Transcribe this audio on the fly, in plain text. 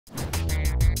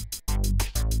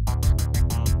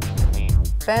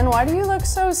Ben, why do you look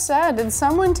so sad? Did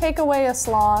someone take away a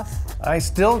sloth? I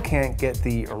still can't get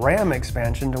the RAM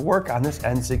expansion to work on this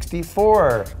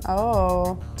N64.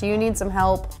 Oh, do you need some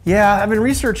help? Yeah, I've been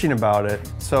researching about it.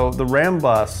 So the RAM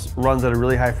bus runs at a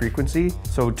really high frequency,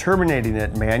 so terminating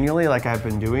it manually like I've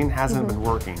been doing hasn't been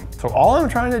working. So all I'm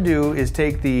trying to do is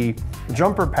take the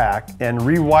jumper pack and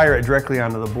rewire it directly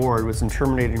onto the board with some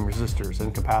terminating resistors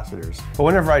and capacitors. But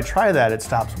whenever I try that, it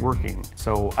stops working.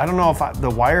 So I don't know if the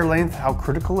wire length, how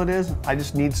critical it is. I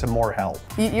just need some more help.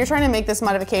 You're trying to make this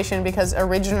modification because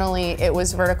originally it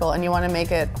was vertical and you want to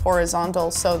make it horizontal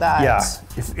so that... Yeah,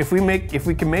 if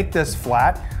we can make this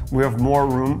flat, we have more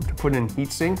room to put in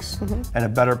heat sinks and a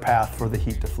better path for the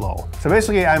heat to flow. So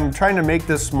basically I'm trying to make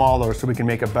this smaller so we can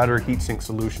make a better heat sink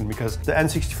solution because the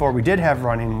N64 we did have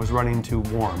running was running too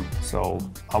warm. So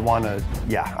I want to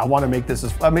make this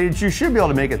as, I mean, you should be able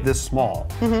to make it this small.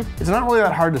 It's not really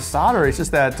that hard to solder, it's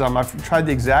just that I've tried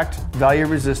the exact value of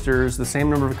resistors, the same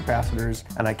number of capacitors,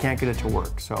 and I can't get it to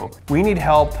work. So we need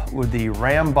help with the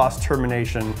RAM bus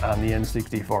termination on the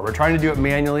N64. We're trying to do it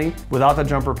manually without the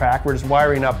jumper pack. We're just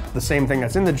wiring up the same thing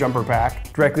that's in the jumper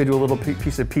pack directly to a little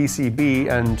piece of PCB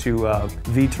and to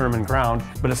V-term and ground,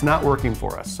 but it's not working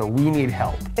for us, so we need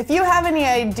help. If you have any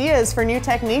ideas for new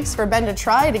techniques for Ben to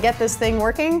try to get this thing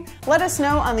working, let us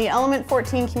know on the Element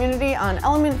 14 community on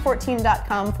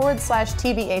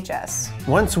element14.com/TBHS.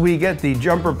 Once we get the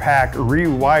jumper pack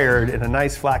rewired in a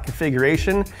nice flat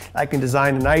configuration, I can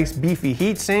design a nice beefy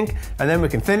heat sink, and then we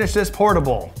can finish this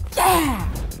portable. Yeah!